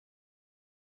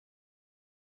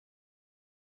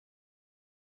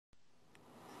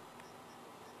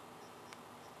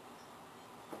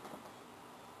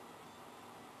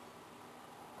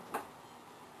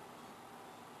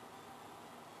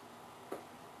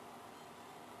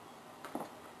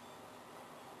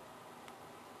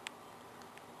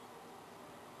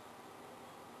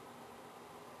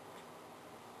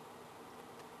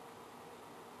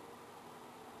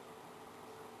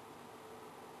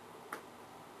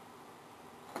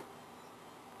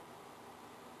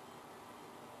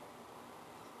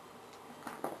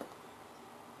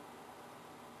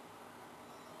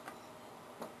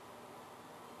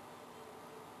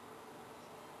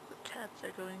Cats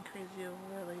are going crazy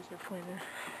over a laser pointer.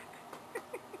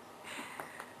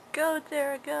 Go,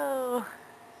 Terra, go!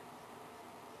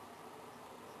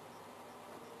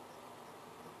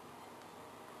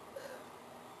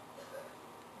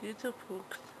 You two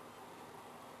pooks.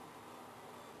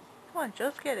 Come on,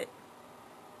 just get it.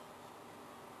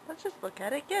 Let's just look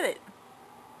at it, get it!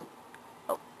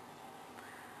 Oh.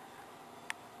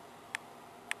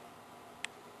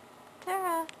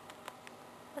 Terra!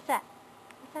 What's that?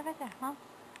 What's that right there, Mom?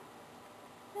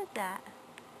 What is that?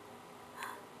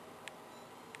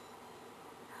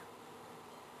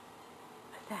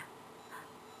 What's that?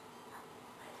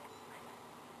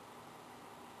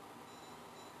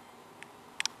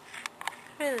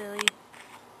 Hey, Lily.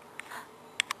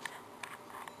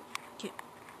 Cute.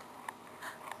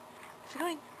 Where's it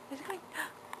going? Where's it going?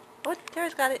 Oh,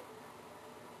 Terra's got it.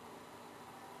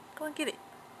 Go and get it.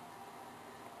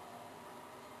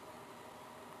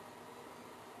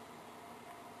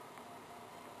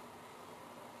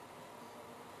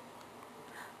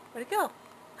 Where'd it go?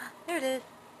 There it is.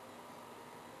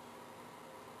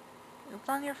 It's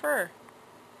on your fur.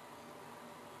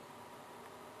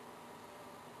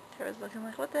 Terra's looking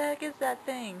like, what the heck is that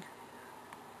thing?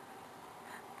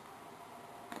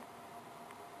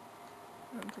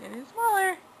 It's getting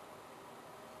smaller.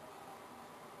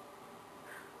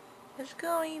 It's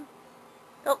going.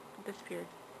 Oh, it disappeared.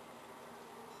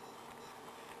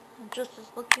 And just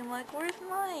is looking like, where's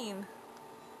mine?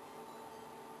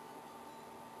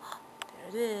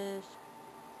 There it is.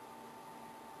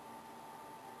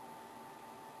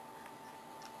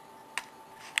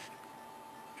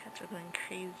 Cats are going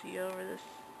crazy over this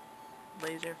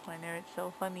laser pointer. It's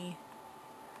so funny.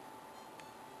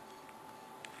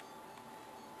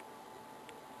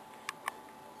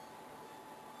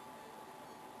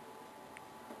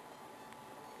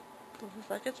 This is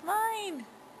like, it's mine.